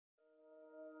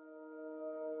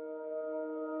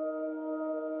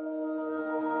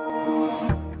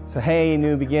So hey,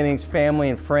 New Beginnings family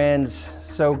and friends,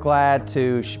 so glad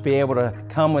to be able to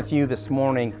come with you this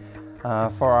morning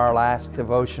for our last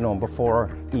devotional before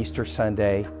Easter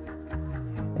Sunday.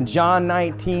 In John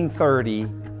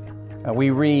 19:30, we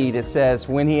read, it says,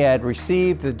 when he had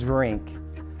received the drink,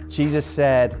 Jesus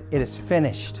said, "It is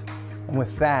finished." And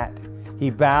with that,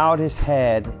 he bowed his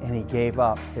head and he gave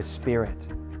up his spirit.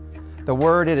 The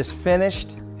word "it is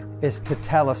finished" is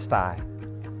tetelestai.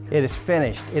 It is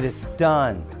finished. It is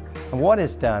done. And what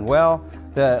is done? Well,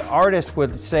 the artist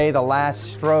would say the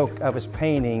last stroke of his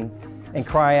painting and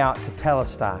cry out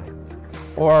tetelestai.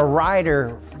 Or a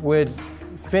writer would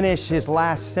finish his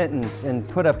last sentence and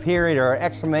put a period or an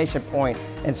exclamation point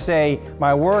and say,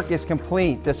 "My work is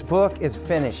complete. This book is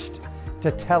finished."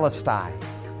 Tetelestai.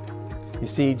 You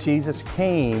see, Jesus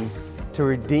came to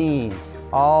redeem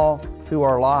all who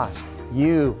are lost.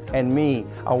 You and me,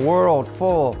 a world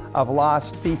full of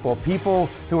lost people, people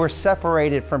who are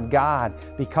separated from God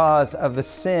because of the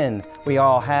sin we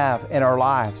all have in our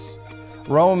lives.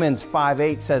 Romans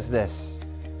 5:8 says this,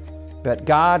 "But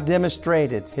God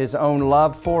demonstrated His own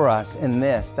love for us in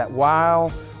this, that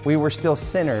while we were still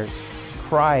sinners,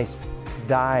 Christ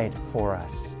died for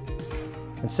us."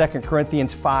 In 2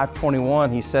 Corinthians 5:21,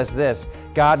 he says this,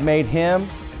 "God made Him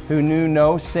who knew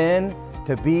no sin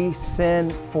to be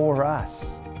sin for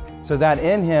us, so that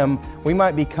in Him we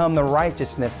might become the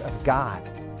righteousness of God."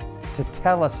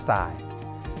 Tetelestai.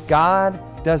 God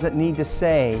doesn't need to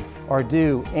say or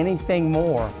do anything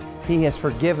more. He has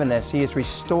forgiven us. He has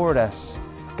restored us.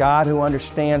 God, who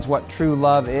understands what true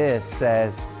love is,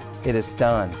 says, "It is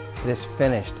done. It is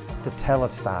finished."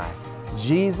 Tetelestai.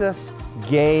 Jesus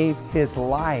gave His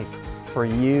life for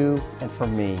you and for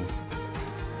me.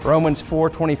 Romans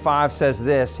 4:25 says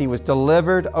this, "He was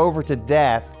delivered over to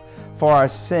death for our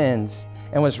sins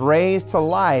and was raised to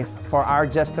life for our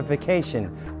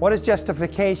justification." What is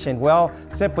justification? Well,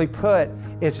 simply put,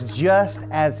 it's just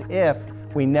as if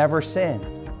we never sinned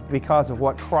because of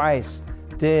what Christ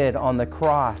did on the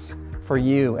cross for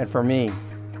you and for me.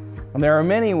 And there are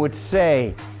many who would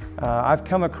say, I've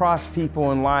come across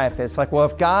people in life, it's like, well,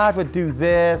 if God would do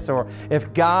this or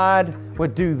if God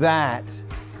would do that,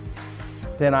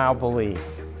 then I'll believe.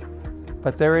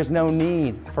 But there is no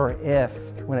need for if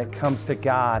when it comes to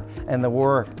God and the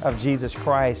work of Jesus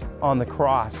Christ on the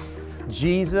cross.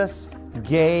 Jesus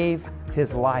gave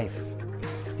His life.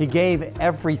 He gave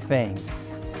everything.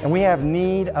 And we have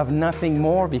need of nothing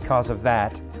more because of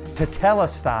that.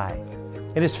 Tetelestai.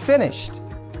 It is finished.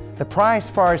 The price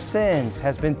for our sins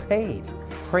has been paid.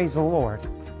 Praise the Lord.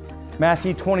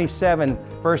 Matthew 27,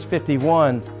 verse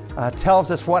 51 tells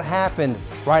us what happened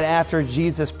right after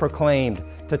Jesus proclaimed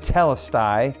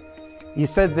tetelestai. He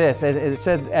said this, it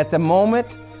said, "At the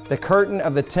moment the curtain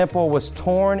of the temple was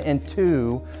torn in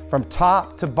two from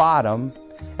top to bottom,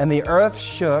 and the earth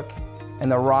shook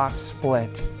and the rocks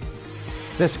split."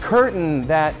 This curtain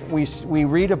that we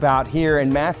read about here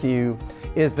in Matthew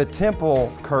is the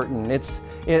temple curtain.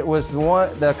 It was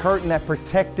the curtain that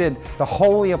protected the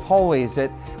Holy of Holies. It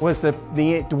was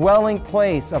the dwelling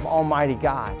place of Almighty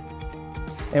God.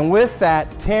 And with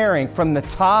that tearing from the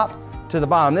top to the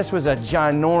bottom, this was a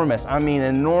ginormous,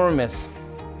 enormous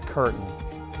curtain.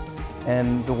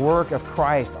 And the work of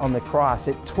Christ on the cross,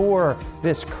 it tore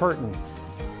this curtain.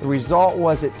 The result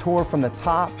was it tore from the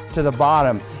top to the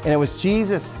bottom. And it was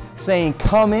Jesus saying,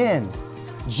 "Come in."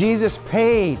 Jesus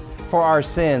paid for our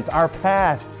sins, our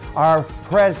past, our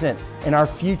present, and our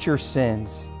future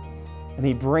sins. And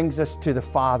He brings us to the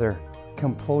Father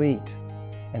complete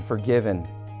and forgiven.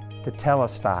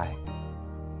 Tetelestai.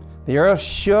 The earth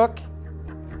shook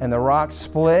and the rocks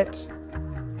split,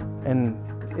 and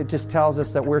it just tells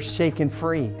us that we're shaken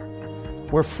free.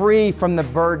 We're free from the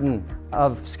burden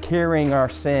of carrying our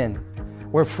sin.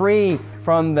 We're free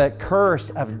from the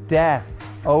curse of death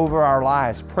over our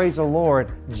lives. Praise the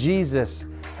Lord, Jesus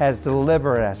has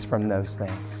delivered us from those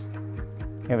things.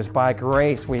 It was by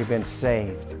grace we've been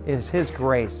saved. It is His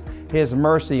grace, His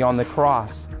mercy on the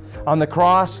cross. On the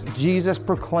cross, Jesus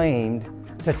proclaimed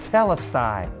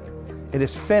tetelestai. It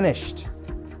is finished.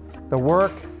 The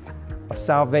work of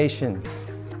salvation,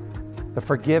 the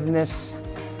forgiveness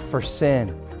for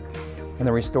sin, and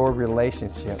the restored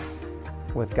relationship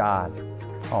with God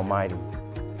Almighty.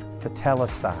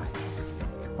 Tetelestai.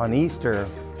 On Easter,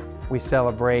 we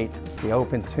celebrate the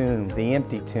open tomb, the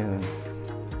empty tomb.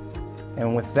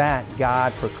 And with that,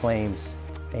 God proclaims,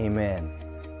 amen.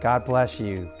 God bless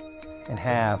you and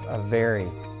have a very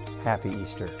happy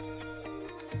Easter.